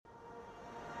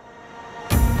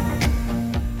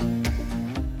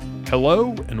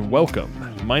Hello and welcome.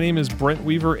 My name is Brent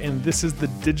Weaver, and this is the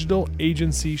Digital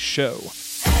Agency Show,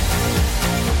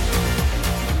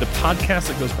 the podcast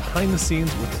that goes behind the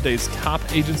scenes with today's top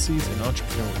agencies and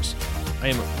entrepreneurs. I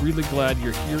am really glad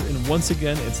you're here, and once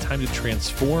again, it's time to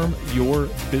transform your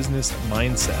business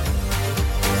mindset.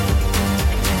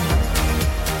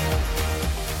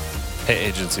 Hey,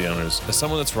 agency owners. As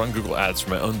someone that's run Google Ads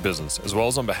for my own business, as well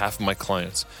as on behalf of my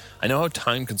clients, I know how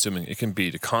time-consuming it can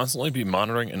be to constantly be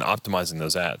monitoring and optimizing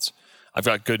those ads. I've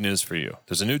got good news for you.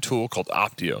 There's a new tool called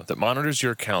Optio that monitors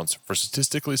your accounts for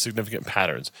statistically significant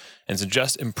patterns and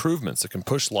suggests improvements that can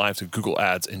push live to Google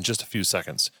Ads in just a few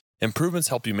seconds. Improvements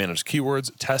help you manage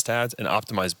keywords, test ads, and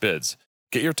optimize bids.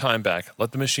 Get your time back.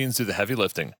 Let the machines do the heavy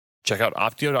lifting. Check out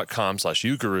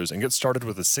optio.com/ugurus and get started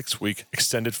with a 6-week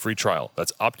extended free trial.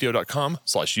 That's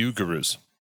optio.com/ugurus.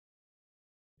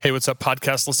 Hey, what's up,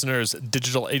 podcast listeners,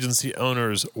 digital agency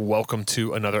owners? Welcome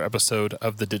to another episode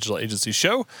of the Digital Agency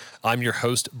Show. I'm your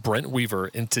host, Brent Weaver,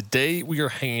 and today we are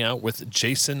hanging out with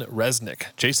Jason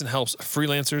Resnick. Jason helps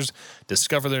freelancers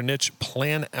discover their niche,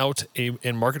 plan out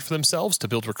and market for themselves to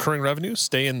build recurring revenue,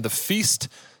 stay in the feast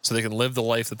so they can live the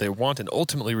life that they want, and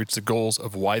ultimately reach the goals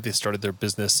of why they started their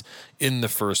business in the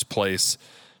first place.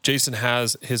 Jason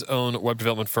has his own web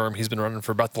development firm. He's been running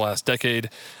for about the last decade.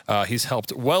 He's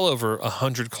helped well over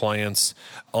 100 clients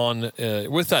on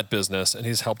with that business, and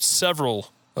he's helped several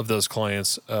of those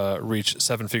clients reach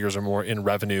 7 figures or more in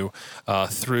revenue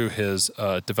through his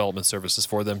development services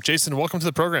for them. Jason, welcome to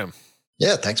the program.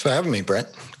 Yeah, thanks for having me, Brent.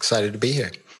 Excited to be here.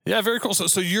 Yeah, very cool.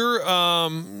 So you're, tell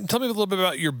me a little bit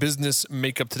about your business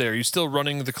makeup today. Are you still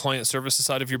running the client services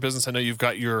side of your business? I know you've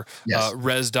got your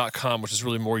res.com, which is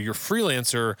really more your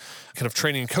freelancer kind of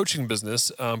training and coaching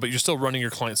business, but you're still running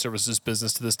your client services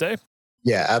business to this day?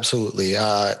 Yeah, absolutely.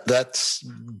 That's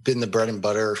been the bread and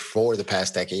butter for the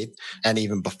past decade. And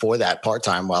even before that,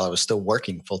 part-time while I was still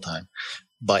working full-time.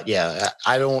 But yeah,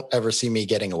 I don't ever see me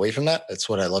getting away from that. It's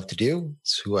what I love to do.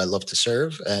 It's who I love to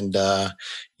serve. And,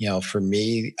 for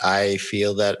me, I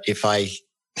feel that if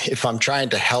I'm trying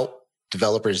to help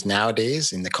developers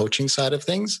nowadays in the coaching side of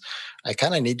things, I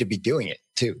kind of need to be doing it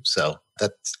too. So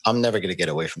I'm never going to get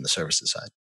away from the services side.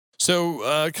 So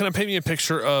kind of paint me a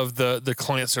picture of the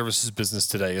client services business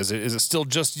today. Is it still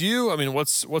just you? I mean,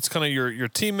 what's kind of your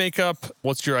team makeup?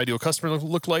 What's your ideal customer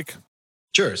look like?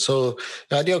 Sure. So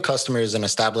the ideal customer is an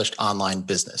established online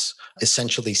business,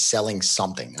 essentially selling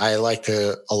something. I like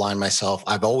to align myself.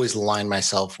 I've always aligned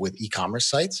myself with e-commerce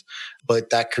sites, but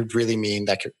that could really mean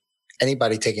that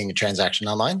anybody taking a transaction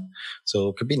online. So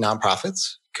it could be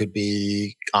nonprofits, could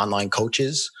be online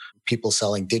coaches, people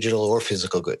selling digital or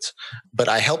physical goods. But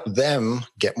I help them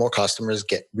get more customers,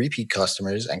 get repeat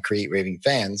customers, and create raving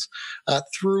fans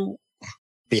through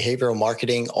behavioral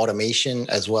marketing, automation,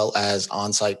 as well as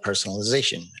on-site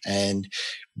personalization. And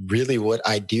really what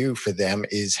I do for them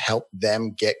is help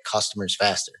them get customers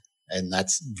faster. And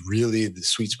that's really the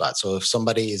sweet spot. So if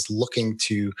somebody is looking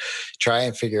to try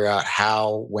and figure out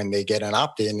how, when they get an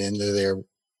opt-in into their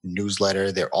newsletter,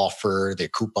 their offer, their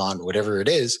coupon, whatever it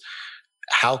is,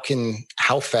 how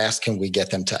fast can we get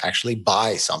them to actually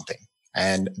buy something?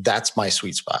 And that's my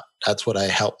sweet spot. That's what I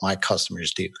help my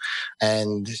customers do.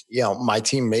 And, my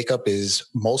team makeup is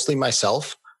mostly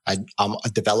myself. I'm a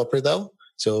developer though.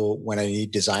 So when I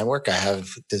need design work, I have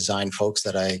design folks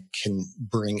that I can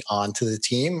bring onto the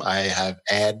team. I have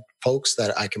ad folks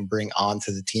that I can bring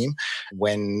onto the team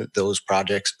when those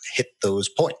projects hit those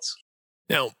points.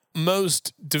 Now,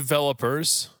 most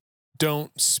developers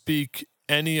don't speak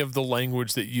any of the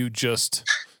language that you just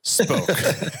spoke.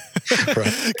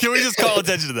 Right. Can we just call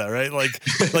attention to that, right? Like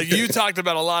you talked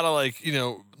about a lot of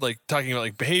talking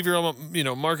about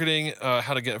behavioral, marketing,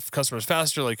 how to get customers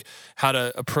faster, like how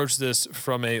to approach this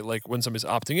from when somebody's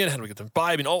opting in, how do we get them to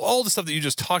buy? I mean, all the stuff that you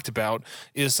just talked about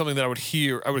is something that I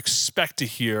would expect to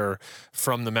hear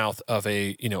from the mouth of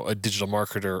a digital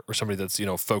marketer or somebody that's,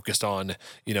 focused on,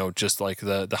 just like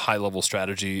the high level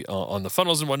strategy on the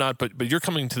funnels and whatnot. But you're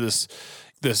coming to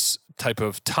this type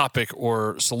of topic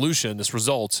or solution, this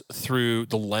result through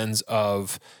the lens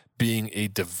of being a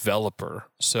developer.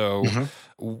 So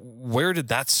where did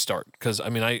that start? Because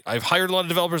I've hired a lot of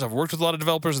developers, I've worked with a lot of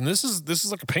developers, and this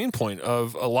is like a pain point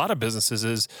of a lot of businesses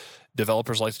is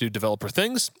developers like to do developer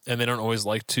things, and they don't always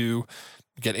like to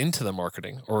get into the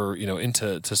marketing or,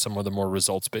 into some of the more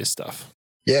results-based stuff.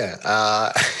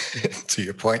 Yeah. To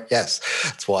your point, yes.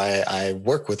 That's why I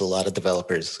work with a lot of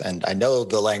developers, and I know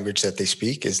the language that they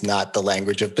speak is not the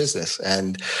language of business.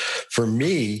 And for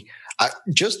me,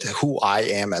 just who I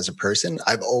am as a person,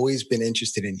 I've always been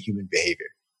interested in human behavior.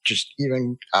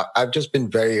 I've just been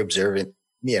very observant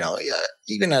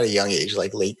even at a young age,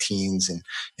 like late teens and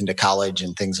into college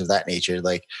and things of that nature,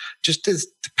 like just to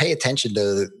pay attention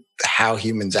to how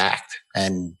humans act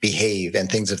and behave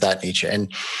and things of that nature.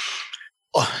 And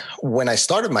when I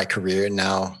started my career,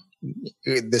 now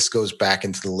this goes back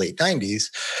into the late 90s,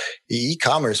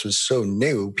 e-commerce was so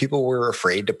new, people were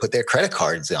afraid to put their credit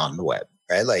cards on the web,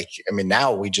 right? Like, I mean,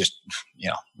 now we just,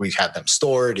 we have them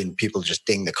stored and people just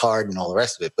ding the card and all the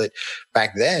rest of it. But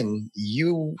back then,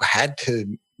 you had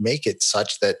to make it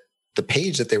such that the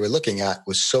page that they were looking at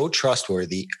was so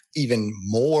trustworthy, even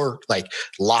more like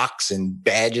locks and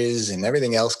badges and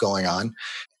everything else going on.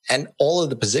 And all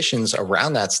of the positions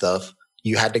around that stuff,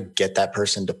 you had to get that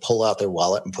person to pull out their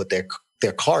wallet and put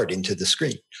their card into the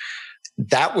screen.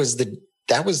 That was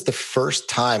the first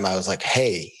time I was like,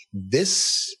 hey,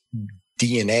 this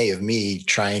DNA of me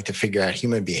trying to figure out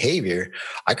human behavior,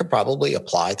 I could probably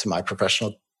apply to my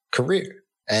professional career.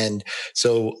 And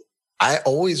so I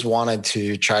always wanted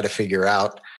to try to figure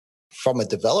out from a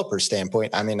developer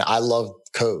standpoint. I mean, I love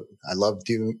code. I love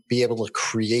to be able to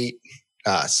create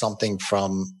something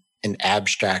from an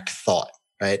abstract thought.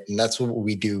 Right. And that's what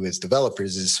we do as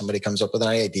developers is somebody comes up with an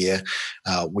idea.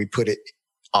 We put it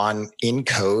in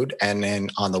code, and then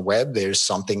on the web, there's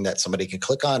something that somebody can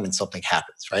click on and something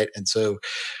happens. Right. And so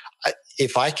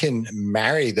if I can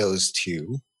marry those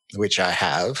two, which I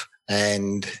have,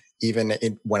 and even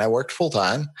when I worked full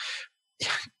time,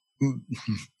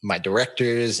 my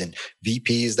directors and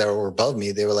VPs that were above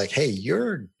me, they were like, hey,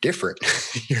 you're different.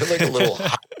 You're like a little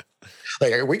hot.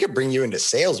 Like we could bring you into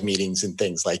sales meetings and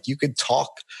things. Like you could talk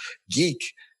geek,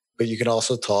 but you can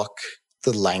also talk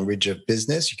the language of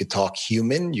business. You could talk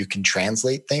human. You can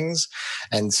translate things.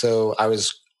 And so I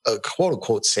was a quote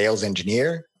unquote sales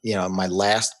engineer, my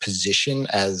last position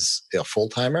as a full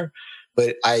timer,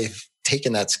 but I've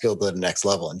taken that skill to the next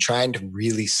level and trying to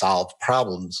really solve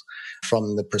problems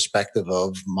from the perspective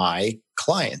of my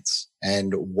clients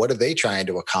and what are they trying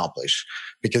to accomplish?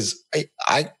 Because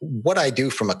what I do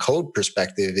from a code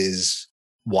perspective is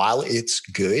while it's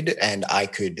good and I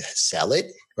could sell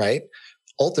it, right?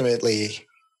 Ultimately,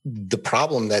 the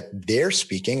problem that they're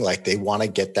speaking, like they want to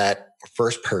get that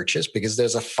first purchase because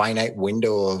there's a finite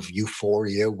window of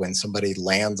euphoria when somebody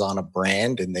lands on a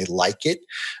brand and they like it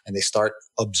and they start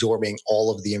absorbing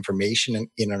all of the information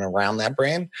in and around that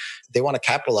brand. They want to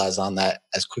capitalize on that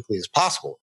as quickly as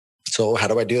possible. So how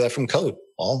do I do that from code?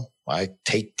 Well, I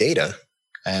take data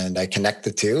and I connect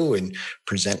the two and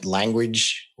present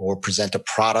language or present a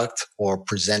product or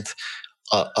present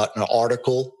an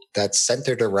article that's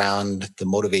centered around the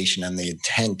motivation and the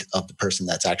intent of the person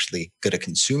that's actually going to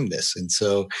consume this. And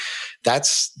so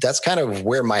that's kind of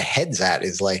where my head's at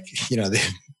is like,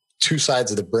 the two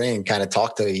sides of the brain kind of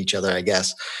talk to each other, I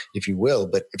guess, if you will.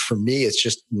 But for me, it's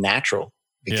just natural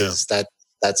because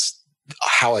that's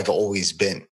how I've always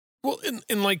been. Well,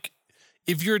 and like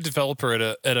if you're a developer at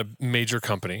a major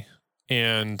company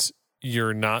and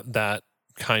you're not that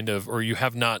kind of, or you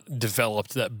have not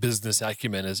developed that business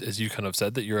acumen, as you kind of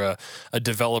said, that you're a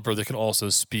developer that can also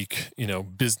speak,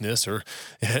 business, or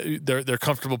they're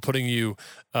comfortable putting you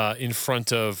in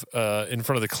front of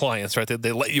the clients, right?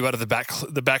 They let you out of the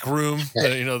back room,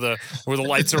 where the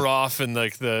lights are off and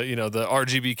like the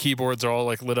RGB keyboards are all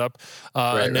like lit up,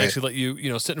 and they actually let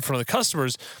you sit in front of the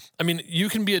customers. I mean, you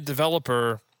can be a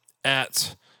developer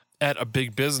at a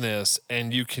big business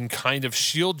and you can kind of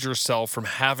shield yourself from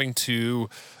having to,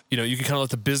 you can kind of let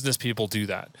the business people do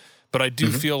that. But I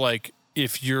do feel like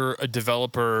if you're a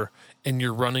developer and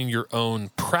you're running your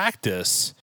own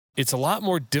practice, it's a lot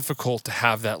more difficult to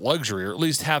have that luxury, or at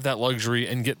least have that luxury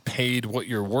and get paid what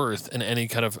you're worth in any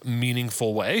kind of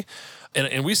meaningful way.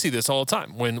 And we see this all the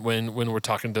time when we're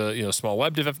talking to small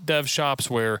web dev shops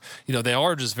where they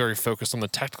are just very focused on the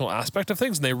technical aspect of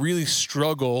things and they really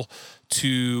struggle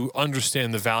to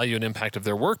understand the value and impact of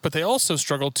their work, but they also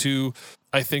struggle to,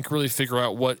 I think, really figure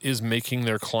out what is making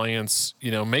their clients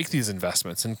make these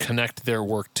investments and connect their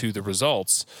work to the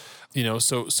results.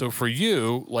 So for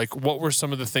you, like, what were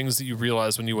some of the things that you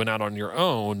realized when you went out on your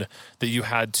own that you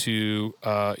had to,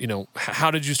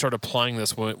 how did you start applying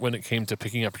this when it came to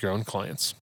picking up your own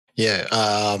clients? Yeah.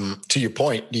 To your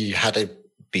point, you had to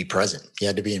be present. You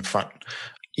had to be in front.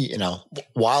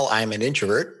 While I'm an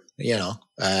introvert,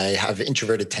 I have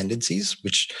introverted tendencies,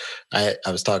 which I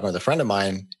was talking with a friend of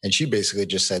mine, and she basically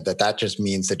just said that just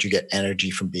means that you get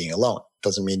energy from being alone.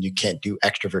 Doesn't mean you can't do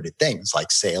extroverted things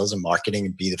like sales and marketing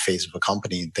and be the face of a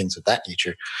company and things of that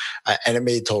nature. And it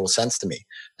made total sense to me.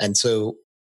 And so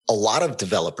a lot of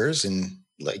developers, and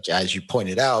like as you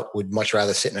pointed out, would much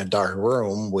rather sit in a dark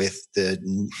room with the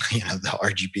the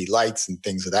RGB lights and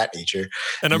things of that nature.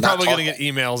 And I'm Not probably going talking to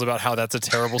get emails about how that's a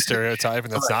terrible stereotype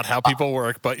and that's not how people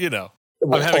work, but I'm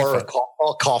having or fun.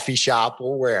 a coffee shop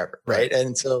or wherever, right?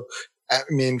 And so, I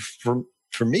mean,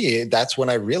 for me, that's when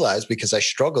I realized, because I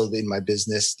struggled in my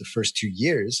business the first 2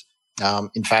 years.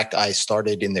 In fact, I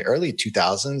started in the early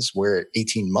 2000s, where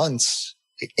 18 months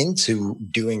into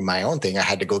doing my own thing, I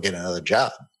had to go get another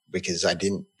job because I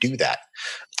didn't do that.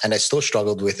 And I still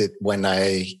struggled with it when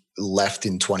I left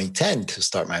in 2010 to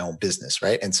start my own business,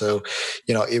 right? And so,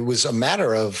 it was a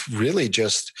matter of really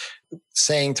just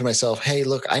saying to myself, hey,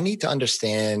 look, I need to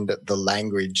understand the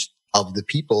language of the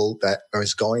people that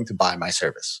is going to buy my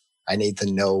service. I need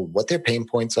to know what their pain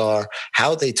points are,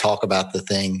 how they talk about the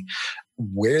thing,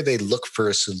 where they look for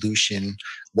a solution,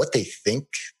 what they think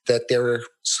that their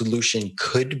solution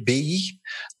could be,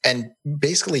 and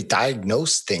basically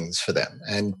diagnose things for them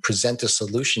and present a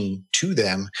solution to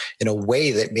them in a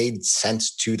way that made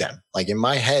sense to them. Like in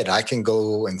my head, I can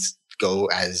go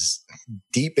as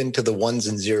deep into the ones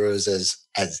and zeros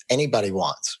as anybody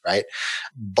wants, right?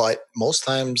 But most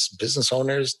times business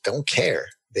owners don't care.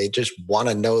 They just want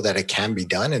to know that it can be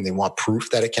done, and they want proof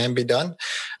that it can be done.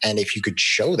 And if you could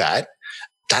show that,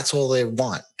 that's all they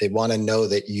want. They want to know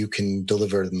that you can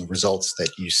deliver them the results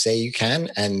that you say you can,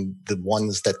 and the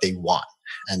ones that they want.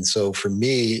 And so for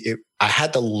me, I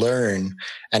had to learn.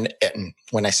 And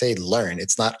when I say learn,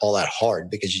 it's not all that hard,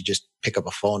 because you just pick up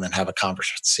a phone and have a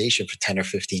conversation for 10 or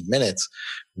 15 minutes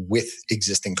with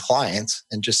existing clients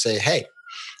and just say, hey,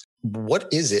 what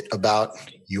is it about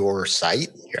your site,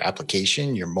 your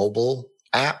application, your mobile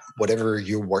app, whatever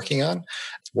you're working on?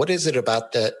 What is it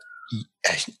about that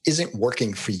isn't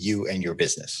working for you and your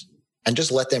business? And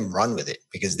just let them run with it,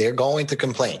 because they're going to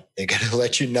complain. They're going to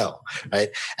let you know, right?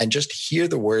 And just hear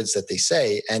the words that they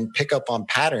say and pick up on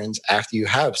patterns after you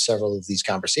have several of these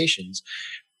conversations,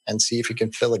 and see if you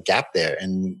can fill a gap there.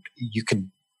 And you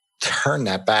can turn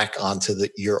that back onto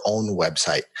your own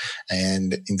website.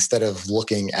 And instead of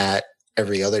looking like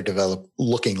every other developer's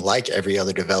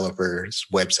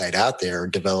website out there, or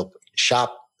develop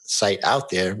shop site out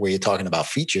there where you're talking about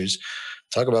features,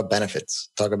 talk about benefits,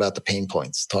 talk about the pain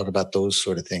points, talk about those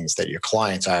sort of things that your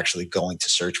clients are actually going to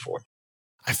search for.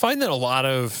 I find that a lot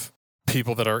of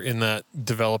people that are in that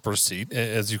developer seat,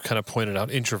 as you kind of pointed out,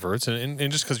 introverts,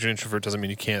 and just because you're an introvert doesn't mean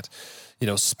you can't,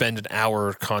 spend an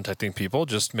hour contacting people.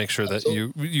 Just make sure that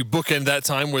you bookend that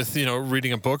time with,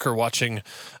 reading a book or watching,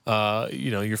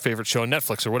 your favorite show on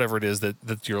Netflix or whatever it is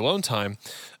that's your alone time.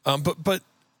 But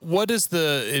what is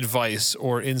the advice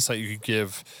or insight you could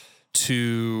give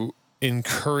to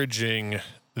encouraging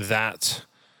that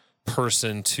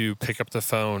person to pick up the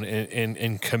phone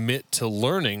and commit to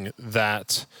learning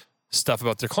that stuff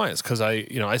about their clients? Because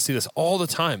I see this all the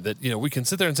time, that we can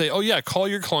sit there and say, oh yeah, call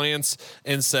your clients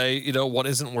and say what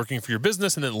isn't working for your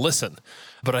business, and then listen.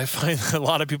 But I find that a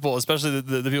lot of people, especially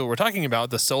the people we're talking about,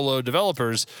 the solo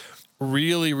developers,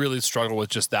 really, really struggle with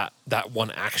just that one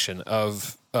action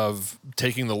of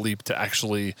taking the leap to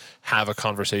actually have a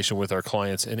conversation with our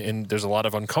clients. And there's a lot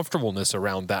of uncomfortableness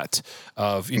around that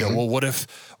of, well, what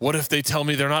if they tell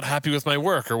me they're not happy with my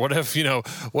work? Or what if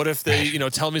they,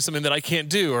 tell me something that I can't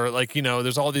do? Or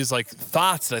there's all these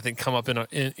thoughts that I think come up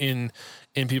in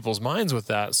people's minds with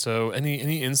that. So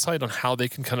any insight on how they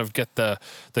can kind of get the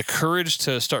courage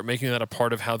to start making that a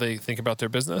part of how they think about their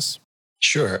business?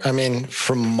 Sure. I mean,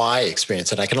 from my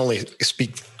experience, and I can only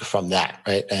speak from that,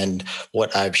 right? And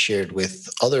what I've shared with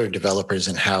other developers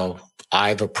and how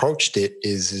I've approached it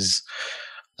is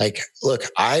like, look,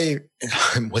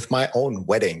 with my own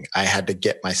wedding, I had to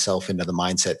get myself into the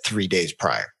mindset 3 days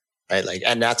prior, right?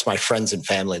 And that's my friends and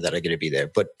family that are going to be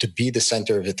there. But to be the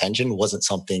center of attention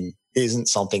isn't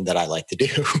something that I like to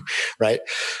do, right?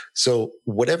 So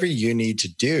whatever you need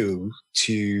to do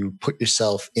to put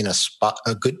yourself in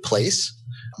a good place,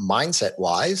 mindset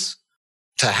wise,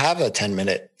 to have a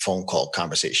 10-minute phone call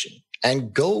conversation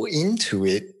and go into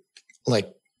it,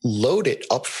 load it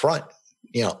up front,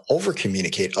 over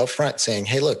communicate up front, saying,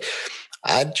 hey, look,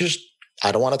 I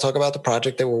don't want to talk about the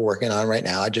project that we're working on right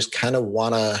now. I just kind of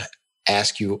want to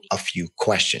ask you a few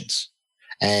questions.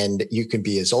 And you can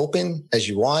be as open as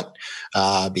you want,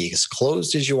 be as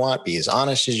closed as you want, be as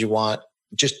honest as you want.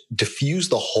 Just diffuse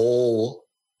the whole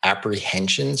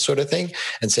apprehension sort of thing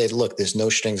and say, look, there's no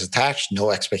strings attached,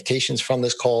 no expectations from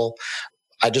this call.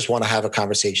 I just want to have a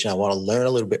conversation. I want to learn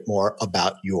a little bit more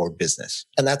about your business.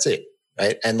 And that's it,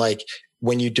 right? And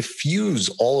when you diffuse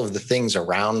all of the things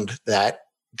around that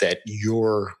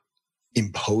you're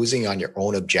imposing on your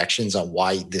own objections on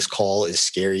why this call is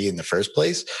scary in the first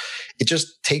place, it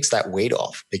just takes that weight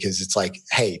off, because it's like,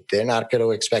 hey, they're not going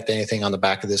to expect anything on the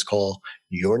back of this call.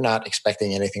 You're not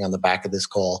expecting anything on the back of this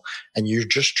call. And you're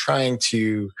just trying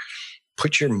to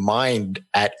put your mind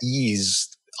at ease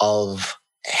of,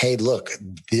 hey, look,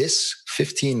 this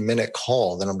 15-minute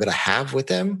call that I'm going to have with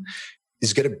them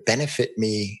is going to benefit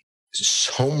me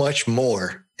so much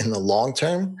more in the long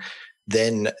term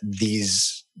than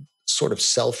these sort of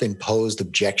self-imposed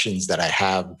objections that I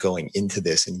have going into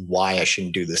this, and why I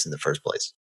shouldn't do this in the first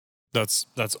place. That's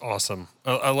awesome.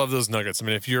 I love those nuggets. I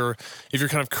mean, if you're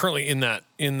kind of currently in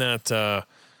that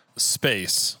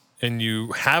space, and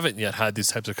you haven't yet had these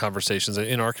types of conversations,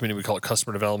 in our community we call it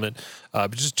customer development,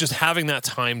 but just having that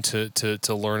time to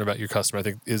learn about your customer, I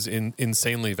think, is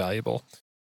insanely valuable.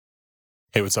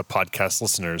 Hey, what's up, podcast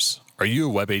listeners? Are you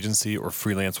a web agency or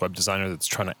freelance web designer that's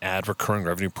trying to add recurring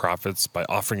revenue profits by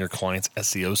offering your clients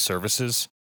SEO services?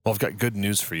 Well, I've got good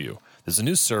news for you. There's a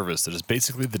new service that is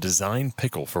basically the design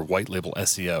pickle for white label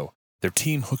SEO. Their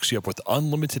team hooks you up with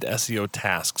unlimited SEO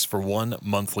tasks for one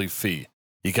monthly fee.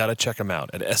 You got to check them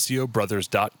out at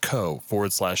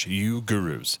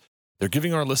SEObrothers.co/YouGurus. They're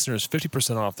giving our listeners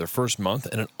 50% off their first month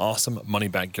and an awesome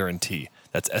money-back guarantee.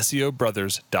 That's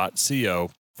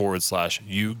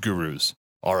SEObrothers.co/YouGurus.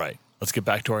 All right, let's get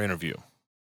back to our interview.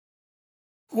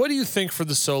 What do you think for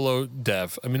the solo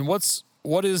dev? I mean, what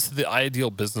is the ideal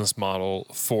business model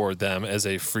for them as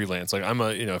a freelance? Like,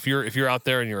 if you're out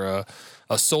there and you're a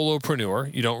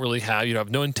solopreneur, you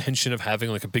have no intention of having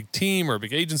like a big team or a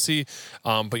big agency,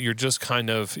 but you're just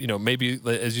kind of, maybe,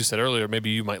 as you said earlier,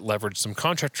 maybe you might leverage some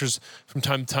contractors from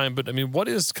time to time. But I mean, what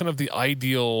is kind of the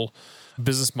ideal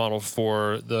business model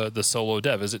for the solo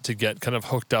dev? Is it to get kind of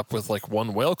hooked up with like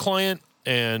one whale client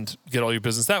and get all your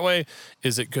business that way?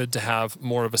 Is it good to have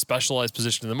more of a specialized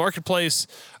position in the marketplace,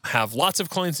 have lots of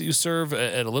clients that you serve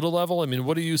at a little level? I mean,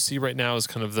 what do you see right now as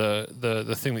kind of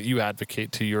the thing that you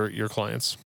advocate to your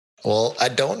clients? Well, I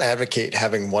don't advocate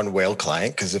having one whale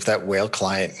client, because if that whale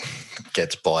client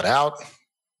gets bought out,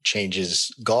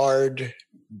 changes guard,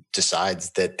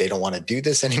 decides that they don't want to do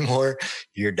this anymore,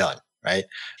 you're done, right?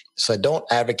 So I don't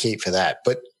advocate for that.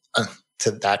 But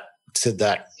to that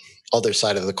other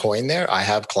side of the coin there, I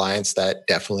have clients that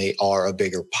definitely are a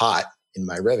bigger pot in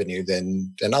my revenue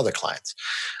than other clients.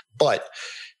 But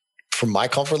from my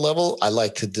comfort level, I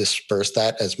like to disperse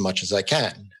that as much as I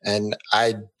can. And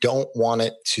I don't want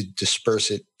it to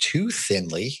disperse it too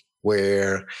thinly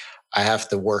where I have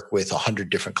to work with 100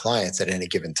 different clients at any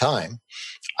given time.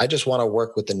 I just want to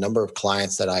work with the number of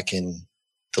clients that I can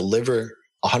deliver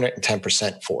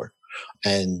 110% for,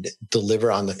 and deliver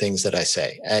on the things that I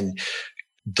say, and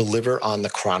deliver on the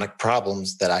chronic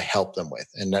problems that I help them with.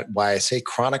 And that why I say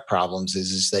chronic problems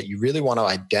is that you really want to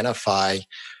identify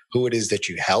who it is that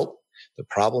you help, the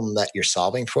problem that you're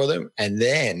solving for them. And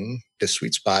then the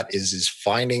sweet spot is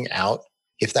finding out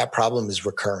if that problem is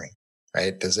recurring,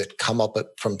 right? Does it come up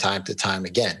from time to time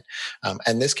again?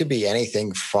 And this could be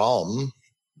anything from,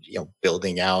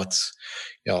 building out,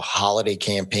 holiday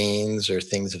campaigns or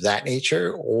things of that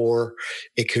nature, or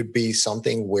it could be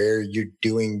something where you're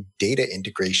doing data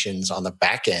integrations on the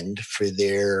back end for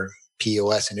their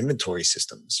POS and inventory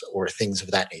systems or things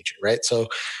of that nature, right? So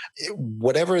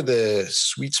whatever the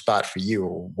sweet spot for you,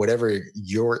 or whatever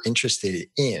you're interested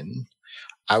in,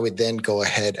 I would then go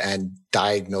ahead and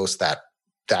diagnose that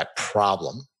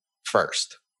problem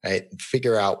first. Right?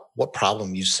 Figure out what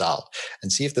problem you solve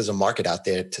and see if there's a market out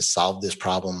there to solve this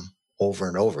problem over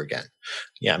and over again.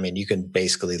 Yeah, I mean, you can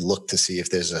basically look to see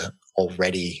if there's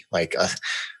already like a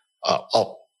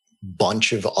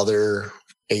bunch of other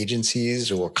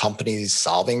agencies or companies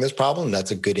solving this problem.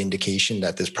 That's a good indication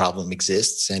that this problem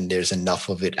exists and there's enough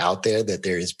of it out there that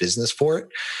there is business for it.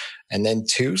 And then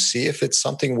two, see if it's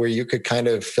something where you could kind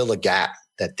of fill a gap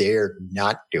that they're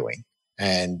not doing.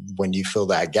 And when you fill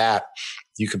that gap,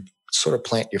 you could sort of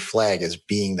plant your flag as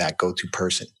being that go-to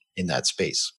person in that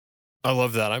space. I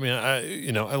love that. I mean,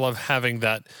 I love having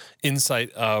that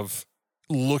insight of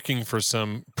looking for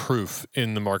some proof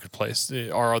in the marketplace.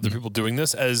 Are other people doing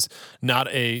this, as not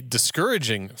a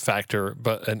discouraging factor,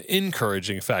 but an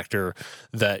encouraging factor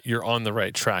that you're on the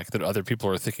right track, that other people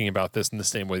are thinking about this in the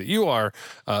same way that you are,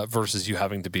 versus you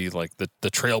having to be like the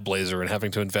trailblazer and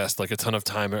having to invest like a ton of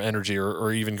time or energy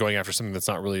or even going after something that's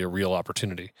not really a real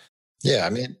opportunity. Yeah.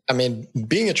 I mean,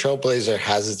 being a trailblazer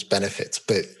has its benefits,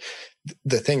 but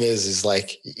the thing is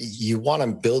like you want to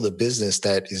build a business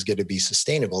that is going to be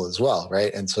sustainable as well,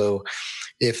 right? And so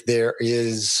if there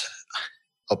is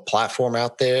a platform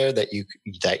out there that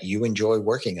you enjoy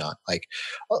working on, like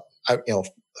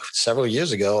several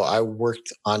years ago, I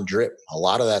worked on Drip. A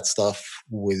lot of that stuff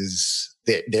was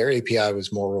their API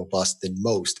was more robust than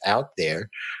most out there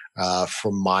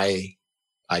for my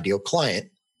ideal client.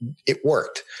 It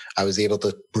worked. I was able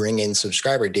to bring in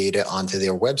subscriber data onto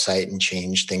their website and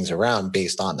change things around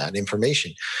based on that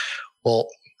information. Well,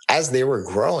 as they were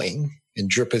growing, and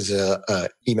Drip is a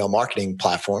email marketing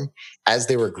platform, as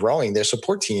they were growing, their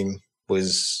support team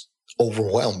was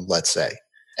overwhelmed, let's say.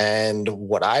 And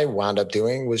what I wound up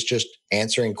doing was just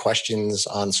answering questions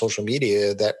on social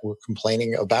media that were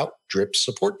complaining about Drip's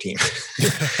support team.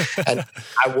 And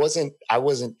I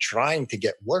wasn't trying to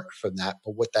get work from that,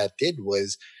 but what that did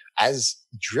was, as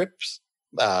Drip's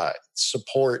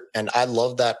support, and I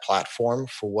love that platform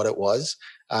for what it was,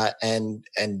 and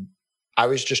I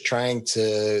was just trying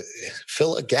to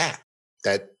fill a gap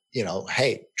that,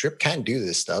 hey, Drip can do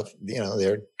this stuff.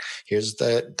 Here's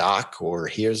the doc, or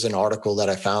here's an article that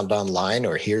I found online,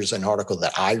 or here's an article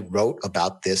that I wrote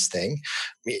about this thing.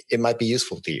 It might be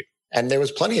useful to you. And there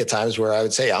was plenty of times where I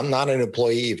would say, I'm not an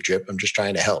employee of Drip. I'm just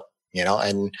trying to help,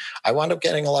 and I wound up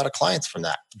getting a lot of clients from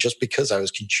that just because I was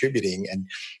contributing and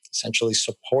essentially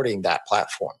supporting that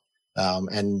platform.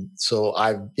 And so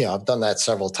I've done that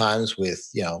several times with,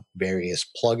 various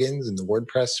plugins in the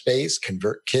WordPress space,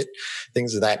 ConvertKit,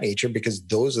 things of that nature, because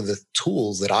those are the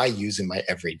tools that I use in my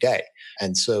everyday.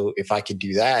 And so if I could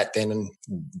do that, then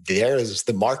there's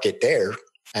the market there,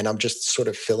 and I'm just sort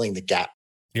of filling the gap.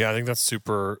 Yeah, I think that's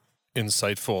super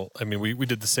insightful. I mean, we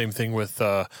did the same thing with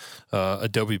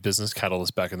Adobe Business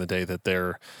Catalyst back in the day. That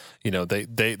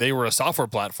they were a software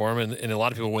platform, and a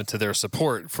lot of people went to their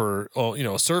support for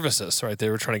services, right? They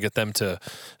were trying to get them to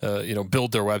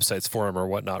build their websites for them or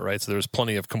whatnot, right? So there's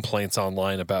plenty of complaints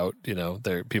online about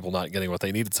their people not getting what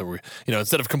they needed. So we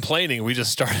instead of complaining, we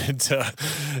just started to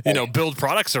build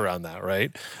products around that,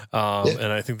 right?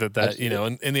 And I think that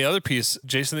and the other piece,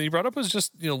 Jason, that you brought up was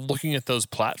just looking at those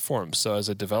platforms. So as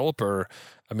a developer,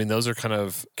 I mean, those are kind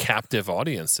of captive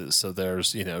audiences. So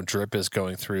there's, Drip is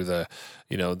going through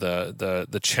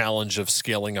the challenge of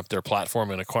scaling up their platform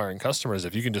and acquiring customers.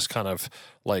 If you can just kind of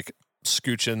like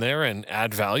scooch in there and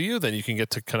add value, then you can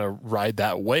get to kind of ride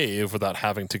that wave without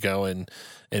having to go and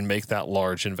make that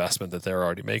large investment that they're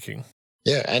already making.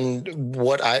 Yeah. And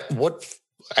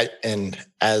and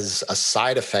as a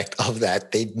side effect of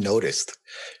that, they noticed,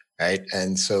 right?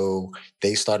 And so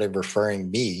they started referring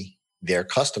me their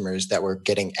customers that were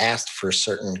getting asked for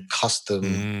certain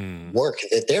custom work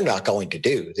that they're not going to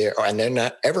do. They're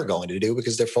not ever going to do,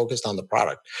 because they're focused on the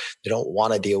product. They don't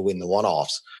want to deal with the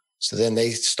one-offs. So then they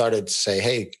started to say,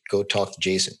 hey, go talk to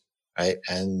Jason, right?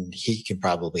 And he can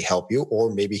probably help you,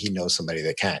 or maybe he knows somebody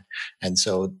that can. And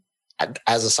so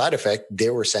as a side effect,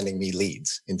 they were sending me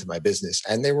leads into my business,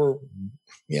 and they were,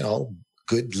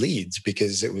 good leads,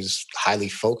 because it was highly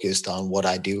focused on what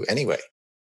I do anyway.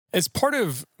 As part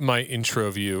of my intro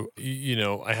of you,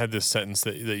 I had this sentence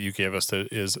that you gave us that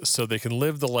is, so they can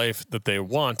live the life that they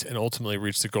want and ultimately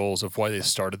reach the goals of why they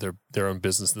started their own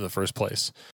business in the first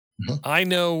place. Mm-hmm. I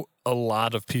know a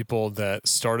lot of people that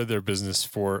started their business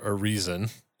for a reason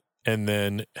and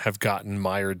then have gotten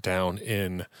mired down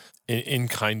in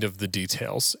kind of the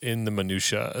details, in the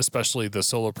minutia, especially the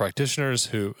solo practitioners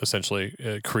who essentially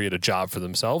create a job for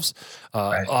themselves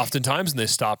right. Oftentimes, and they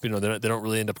stop, they don't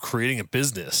really end up creating a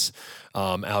business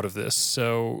out of this.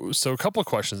 So a couple of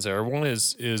questions there. One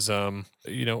is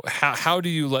how do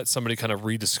you let somebody kind of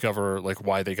rediscover like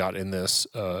why they got in this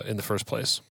in the first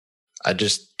place? I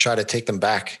just try to take them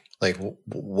back. Like,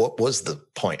 what was the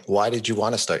point? Why did you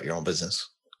want to start your own business?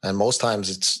 And most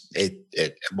times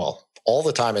all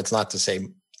the time, it's not to say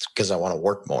because I want to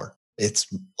work more. It's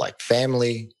like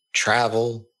family,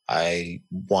 travel. I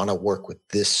want to work with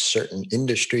this certain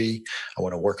industry. I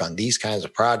want to work on these kinds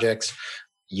of projects.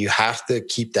 You have to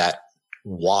keep that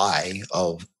why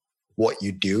of what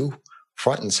you do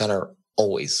front and center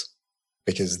always,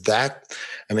 because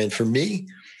for me,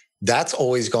 that's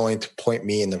always going to point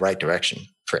me in the right direction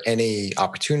for any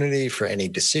opportunity, for any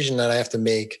decision that I have to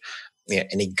make,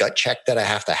 any gut check that I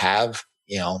have to have,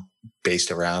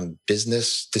 based around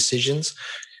business decisions.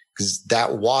 Because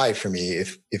that why for me,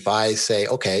 if I say,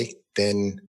 okay,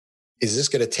 then is this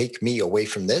going to take me away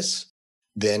from this?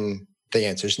 Then the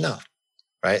answer is no.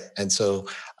 Right. And so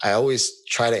I always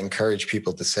try to encourage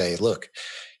people to say, look,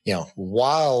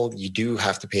 while you do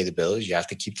have to pay the bills, you have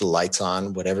to keep the lights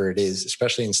on, whatever it is,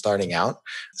 especially in starting out.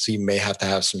 So you may have to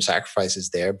have some sacrifices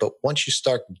there. But once you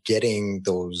start getting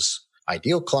those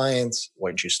ideal clients,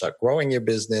 once you start growing your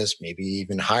business, maybe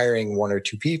even hiring one or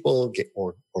two people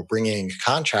or bringing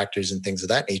contractors and things of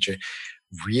that nature,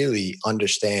 really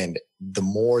understand the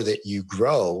more that you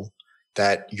grow,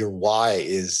 that your why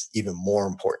is even more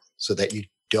important so that you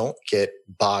don't get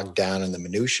bogged down in the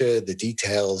minutia, the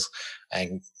details,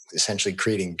 and essentially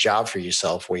creating a job for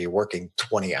yourself where you're working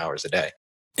 20 hours a day.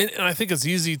 And I think it's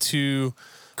easy to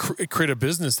create a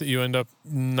business that you end up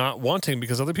not wanting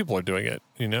because other people are doing it.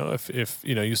 If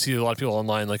you see a lot of people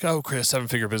online like, oh, create a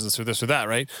 7-figure business or this or that,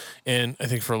 right? And I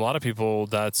think for a lot of people,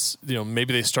 that's,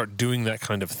 maybe they start doing that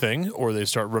kind of thing, or they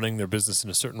start running their business in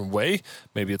a certain way.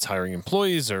 Maybe it's hiring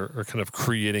employees or kind of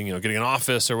creating, getting an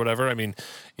office or whatever. I mean,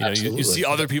 you see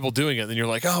other people doing it, and then you're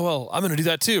like, oh, well, I'm going to do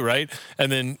that too, right?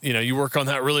 And then, you work on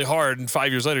that really hard, and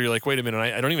 5 years later, you're like, wait a minute,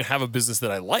 I don't even have a business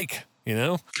that I like.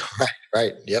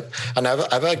 Right. Yep. And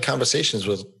I've had conversations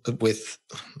with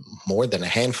more than a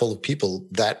handful of people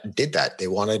that did that. They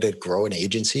wanted to grow an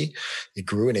agency. They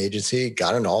grew an agency,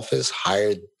 got an office,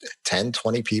 hired 10,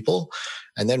 20 people,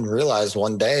 and then realized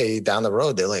one day down the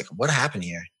road, they're like, what happened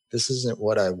here? This isn't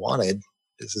what I wanted.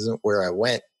 This isn't where I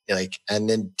went. And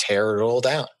then tear it all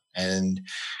down and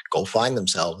go find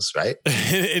themselves, right?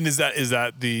 And is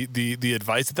that the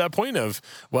advice at that point of,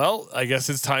 well, I guess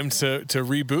it's time to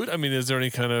reboot? I mean, is there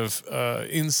any kind of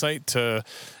insight to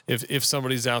if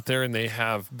somebody's out there and they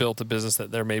have built a business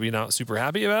that they're maybe not super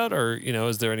happy about, or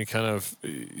is there any kind of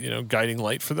guiding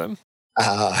light for them?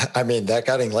 That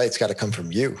guiding light's got to come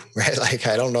from you, right? Like,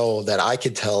 I don't know that I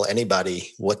could tell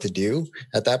anybody what to do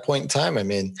at that point in time. I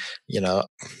mean,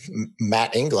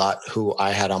 Matt Inglot, who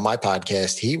I had on my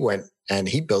podcast, he went and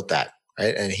he built that,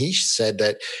 right? And he said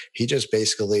that he just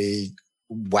basically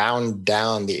wound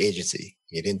down the agency.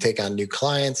 He didn't take on new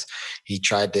clients. He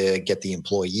tried to get the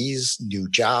employees new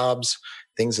jobs,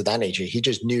 things of that nature. He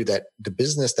just knew that the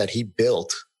business that he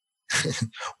built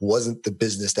wasn't the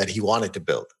business that he wanted to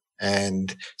build.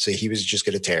 And so he was just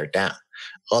going to tear it down.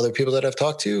 Other people that I've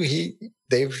talked to,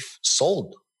 they've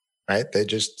sold, right? They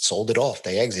just sold it off.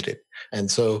 They exited. And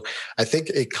so I think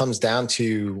it comes down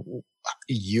to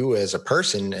you as a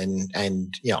person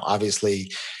and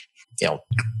obviously,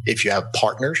 if you have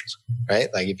partners, right?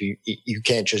 Like if you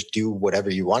can't just do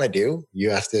whatever you want to do, you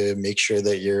have to make sure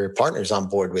that your partner's on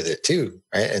board with it too,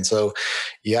 right? And so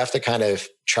you have to kind of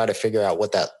try to figure out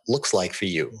what that looks like for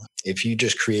you. If you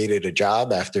just created a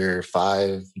job after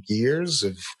 5 years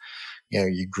of,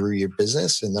 you grew your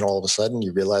business and then all of a sudden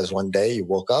you realize one day you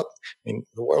woke up in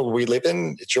the world we live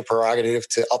in, it's your prerogative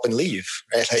to up and leave,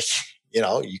 right? Like,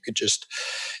 you could just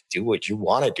do what you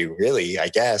want to do, really, I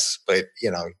guess. But,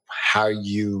 how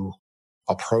you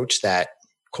approach that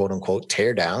quote unquote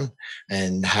tear down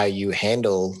and how you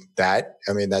handle that,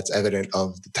 that's evident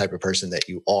of the type of person that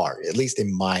you are, at least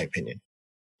in my opinion.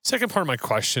 Second part of my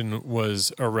question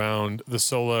was around the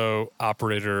solo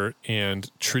operator and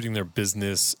treating their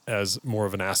business as more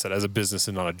of an asset, as a business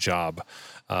and not a job.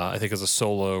 I think as a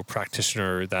solo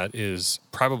practitioner, that is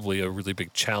probably a really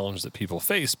big challenge that people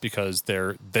face because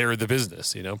they're the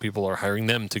business. People are hiring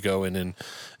them to go in and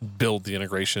build the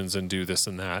integrations and do this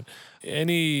and that.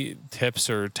 Any tips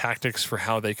or tactics for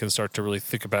how they can start to really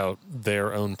think about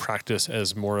their own practice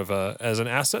as more of as an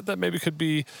asset that maybe could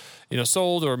be,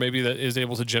 sold, or maybe that is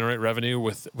able to generate revenue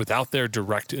without their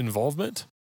direct involvement?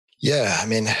 Yeah,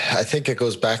 I think it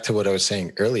goes back to what I was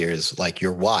saying earlier is like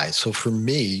your why. So for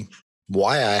me,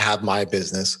 why I have my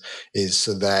business is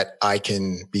so that I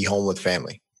can be home with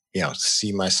family,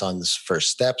 see my son's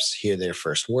first steps, hear their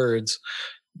first words,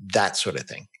 that sort of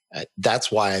thing. That's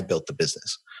why I built the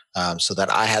business, so that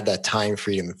I had that time,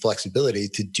 freedom, and flexibility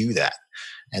to do that.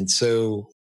 And so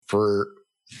for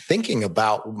thinking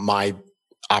about my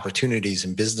opportunities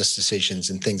and business decisions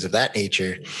and things of that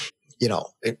nature,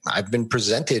 I've been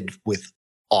presented with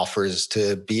offers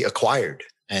to be acquired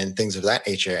and things of that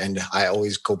nature. And I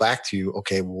always go back to,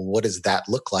 okay, well, what does that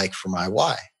look like for my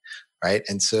why? Right.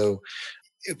 And so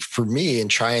for me, in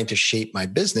trying to shape my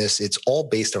business, it's all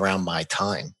based around my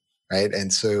time. Right.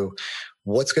 And so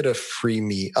what's going to free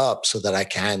me up so that I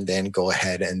can then go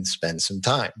ahead and spend some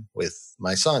time with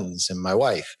my sons and my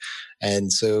wife.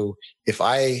 And so if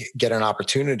I get an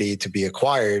opportunity to be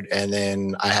acquired and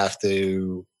then I have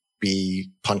to be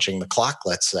punching the clock,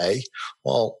 let's say,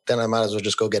 well, then I might as well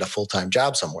just go get a full-time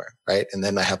job somewhere, right? And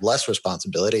then I have less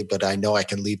responsibility, but I know I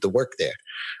can leave the work there,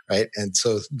 right? And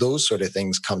so those sort of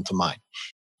things come to mind.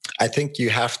 I think you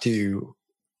have to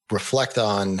reflect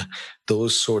on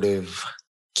those sort of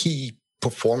key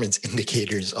performance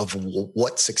indicators of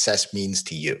what success means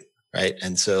to you, right?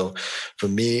 And so for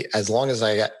me, as long as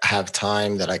I have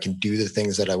time that I can do the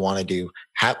things that I want to do,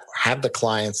 have the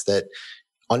clients that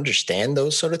understand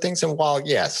those sort of things. And while,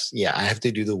 I have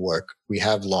to do the work, we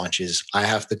have launches, I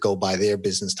have to go by their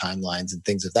business timelines and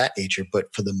things of that nature. But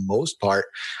for the most part,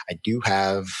 I do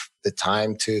have the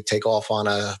time to take off on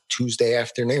a Tuesday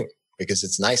afternoon, because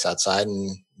it's nice outside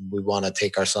and we want to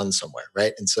take our son somewhere,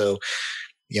 right? And so,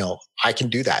 I can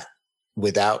do that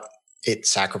without it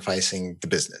sacrificing the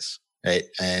business, right?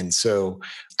 And so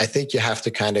I think you have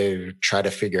to kind of try to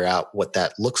figure out what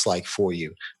that looks like for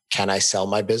you. Can I sell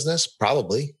my business?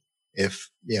 Probably, if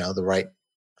the right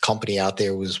company out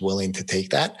there was willing to take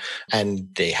that, and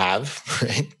they have,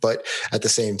 right? But at the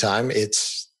same time, it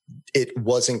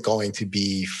wasn't going to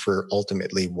be for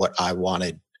ultimately what I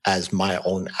wanted as my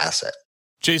own asset.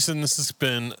 Jason, this has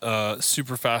been a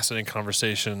super fascinating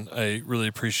conversation. I really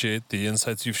appreciate the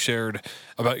insights you've shared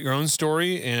about your own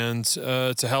story, and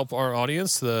to help our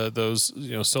audience, those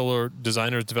solar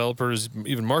designers, developers,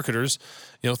 even marketers,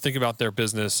 think about their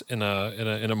business in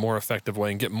a more effective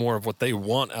way and get more of what they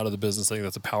want out of the business. I think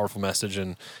that's a powerful message,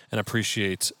 and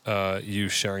appreciate you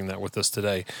sharing that with us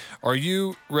today. Are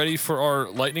you ready for our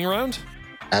lightning round?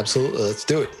 Absolutely. Let's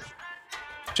do it.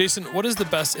 Jason, what is the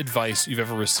best advice you've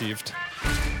ever received?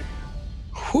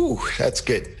 Whew, that's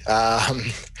good.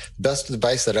 Best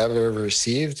advice that I've ever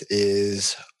received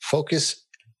is focus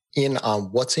in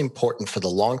on what's important for the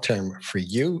long term for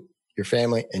you, your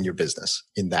family, and your business,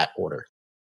 in that order.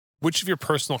 Which of your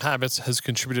personal habits has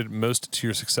contributed most to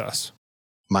your success?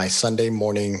 My Sunday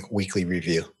morning weekly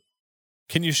review.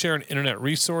 Can you share an internet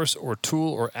resource or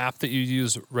tool or app that you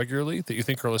use regularly that you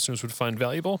think our listeners would find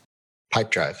valuable?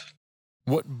 Pipedrive.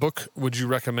 What book would you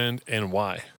recommend and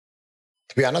why?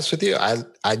 To be honest with you, I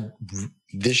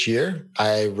this year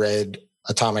I read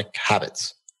Atomic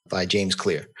Habits by James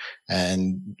Clear.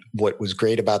 And what was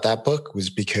great about that book was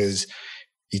because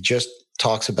he just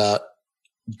talks about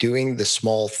doing the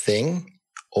small thing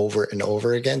over and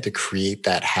over again to create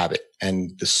that habit.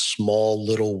 And the small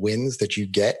little wins that you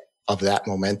get of that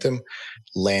momentum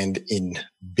land in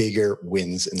bigger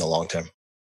wins in the long term.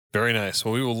 Very nice.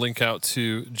 Well, we will link out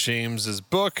to James's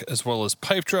book as well as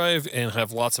Pipedrive, and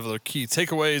have lots of other key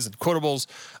takeaways and quotables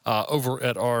over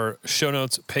at our show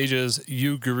notes pages,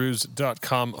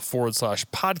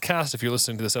 ugurus.com/podcast. If you're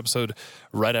listening to this episode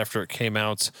right after it came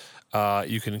out,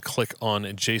 you can click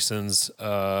on Jason's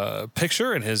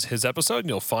picture and his episode, and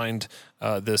you'll find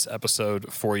this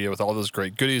episode for you with all those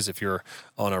great goodies. If you're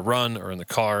on a run or in the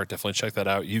car, definitely check that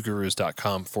out,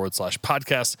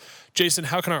 ugurus.com/podcast. Jason,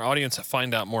 how can our audience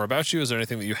find out more about you? Is there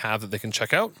anything that you have that they can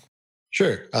check out?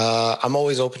 Sure. I'm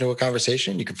always open to a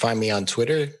conversation. You can find me on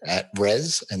Twitter at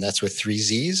Rez, and that's with 3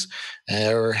 Z's,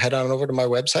 or head on over to my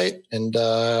website. And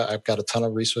I've got a ton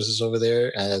of resources over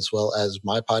there, as well as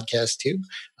my podcast too.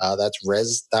 That's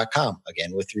rez.com,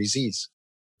 again, with 3 Z's.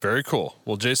 Very cool.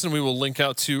 Well, Jason, we will link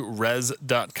out to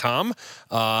rez.com,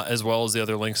 as well as the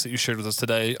other links that you shared with us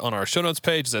today on our show notes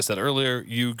page. As I said earlier,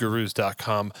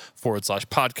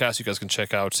 ugurus.com/podcast. You guys can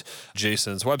check out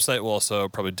Jason's website. We'll also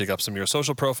probably dig up some of your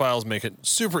social profiles, make it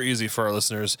super easy for our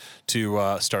listeners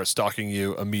to start stalking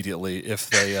you immediately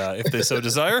if they so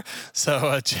desire.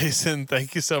 So, Jason,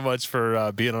 thank you so much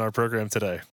for being on our program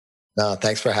today. No,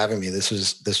 thanks for having me. This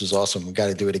was awesome. We got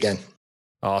to do it again.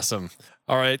 Awesome.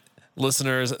 All right.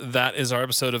 Listeners, that is our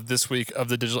episode of this week of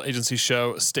the Digital Agency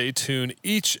Show. Stay tuned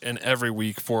each and every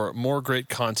week for more great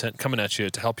content coming at you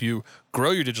to help you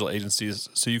grow your digital agencies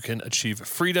so you can achieve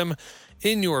freedom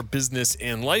in your business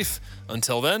and life.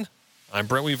 Until then, I'm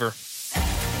Brent Weaver.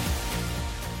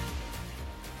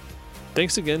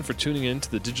 Thanks again for tuning in to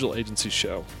the Digital Agency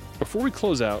Show. Before we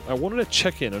close out, I wanted to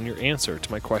check in on your answer to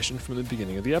my question from the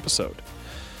beginning of the episode.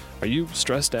 Are you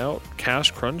stressed out,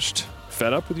 cash crunched,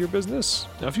 fed up with your business?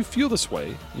 Now, if you feel this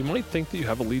way, you might think that you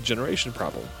have a lead generation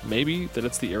problem. Maybe that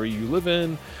it's the area you live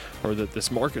in, or that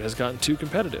this market has gotten too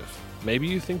competitive. Maybe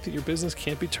you think that your business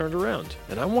can't be turned around.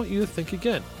 And I want you to think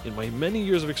again. In my many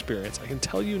years of experience, I can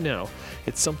tell you now,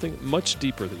 it's something much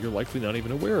deeper that you're likely not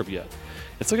even aware of yet.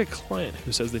 It's like a client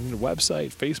who says they need a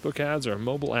website, Facebook ads, or a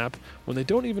mobile app when they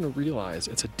don't even realize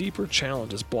it's a deeper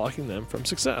challenge is blocking them from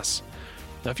success.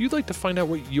 Now, if you'd like to find out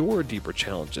what your deeper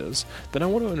challenge is, then I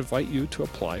want to invite you to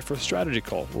apply for a strategy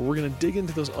call where we're going to dig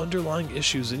into those underlying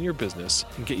issues in your business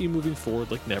and get you moving forward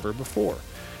like never before.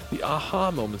 The aha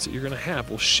moments that you're going to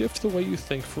have will shift the way you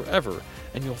think forever,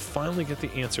 and you'll finally get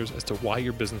the answers as to why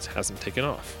your business hasn't taken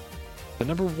off. The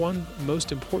number one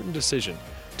most important decision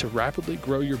to rapidly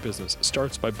grow your business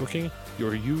starts by booking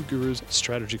your UGurus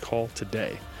strategy call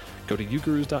today. Go to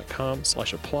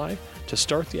ugurus.com/apply to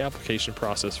start the application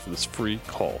process for this free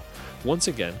call. Once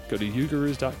again, go to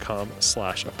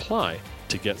ugurus.com/apply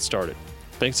to get started.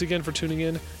 Thanks again for tuning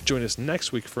in. Join us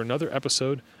next week for another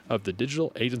episode of the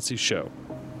Digital Agency Show.